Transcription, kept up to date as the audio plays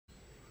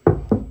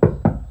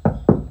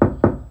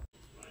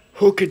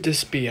Who could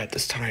this be at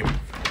this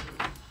time?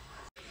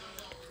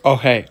 Oh,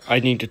 hey, I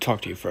need to talk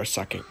to you for a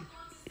second.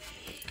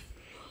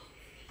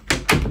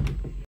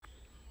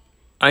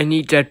 I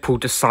need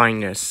Deadpool to sign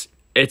this.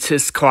 It's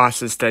his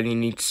classes that he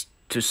needs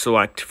to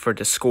select for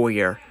the school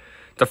year.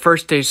 The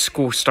first day of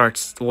school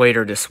starts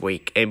later this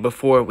week, and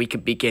before we can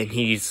begin,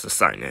 he needs to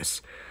sign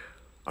this.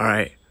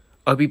 Alright,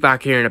 I'll be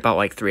back here in about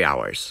like 3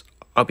 hours.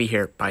 I'll be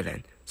here by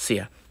then. See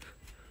ya.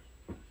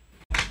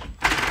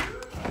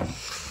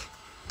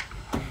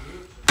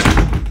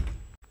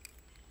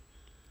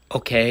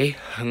 Okay,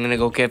 I'm gonna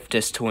go give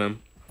this to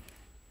him.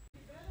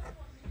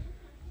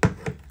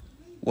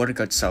 What a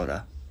good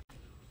soda.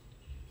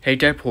 Hey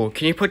Deadpool,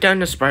 can you put down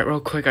the Sprite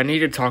real quick? I need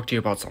to talk to you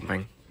about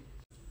something.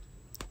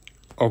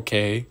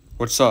 Okay,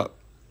 what's up?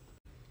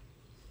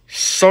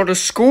 So the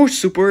school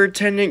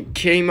superintendent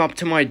came up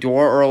to my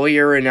door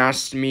earlier and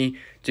asked me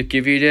to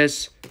give you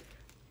this.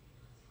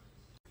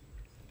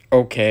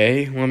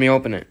 Okay, let me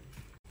open it.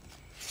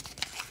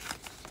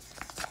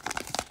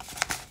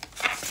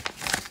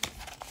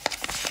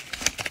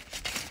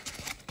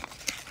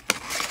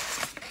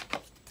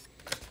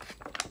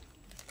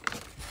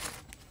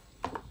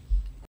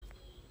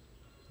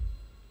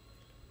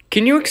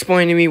 Can you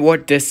explain to me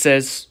what this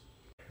says?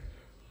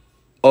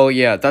 Oh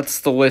yeah, that's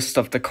the list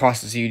of the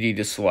classes you need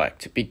to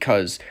select,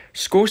 because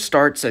school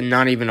starts in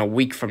not even a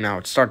week from now.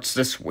 It starts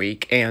this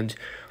week, and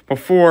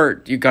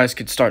before you guys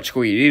could start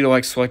school, you need to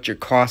like select your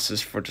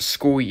classes for the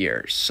school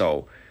year.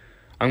 So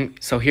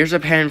here's a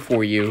pen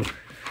for you.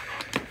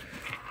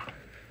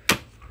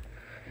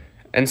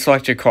 And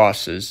select your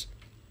classes.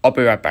 I'll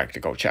be right back to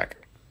go check.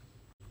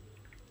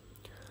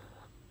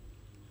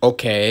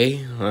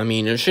 Okay, I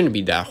mean, it shouldn't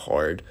be that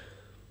hard.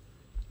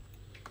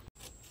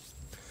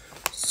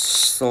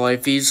 So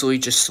I've easily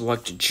just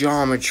selected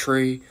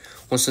geometry.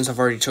 Well, since I've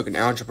already taken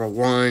algebra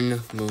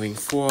 1, moving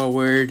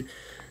forward,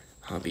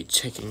 I'll be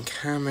taking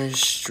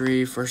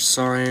chemistry for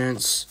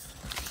science.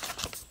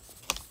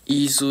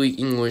 Easily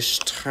English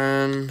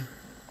 10.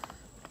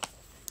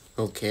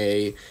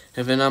 Okay,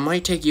 and then I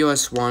might take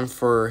US 1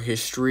 for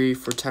history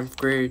for 10th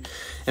grade.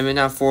 And then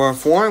now for a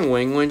foreign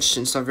language,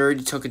 since I've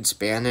already taken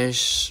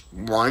Spanish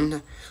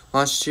 1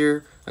 last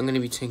year, I'm going to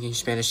be taking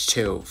Spanish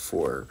 2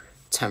 for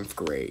 10th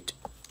grade.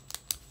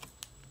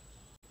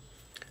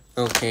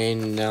 Okay,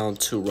 now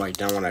to write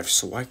down what I've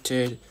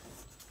selected.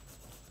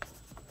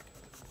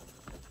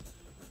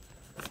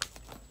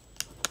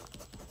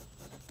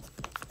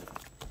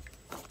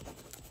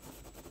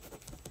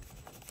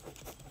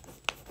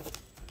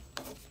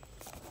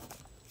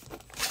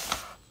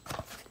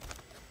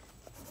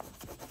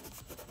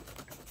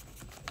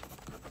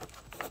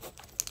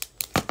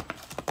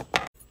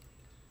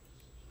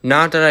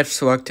 Now that I've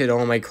selected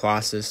all my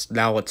classes,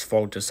 now let's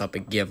fold this up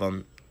and give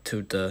them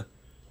to the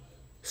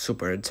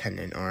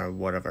superintendent or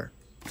whatever.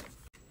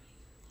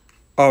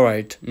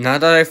 Alright, now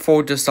that I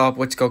fold this up,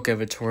 let's go give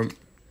it to him.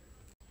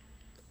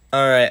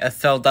 Alright, I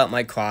filled out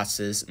my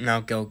classes. Now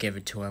go give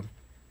it to him.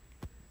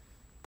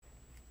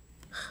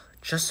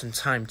 Just in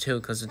time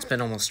too, because it's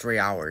been almost 3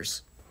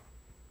 hours.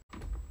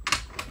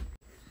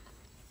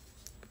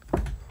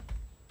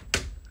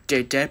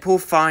 Did Deadpool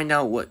find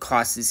out what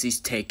classes he's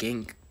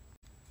taking?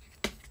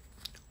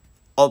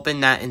 Open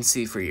that and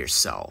see for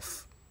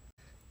yourself.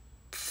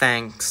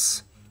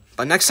 Thanks.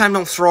 But next time,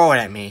 don't throw it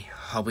at me.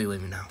 I'll be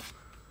leaving now.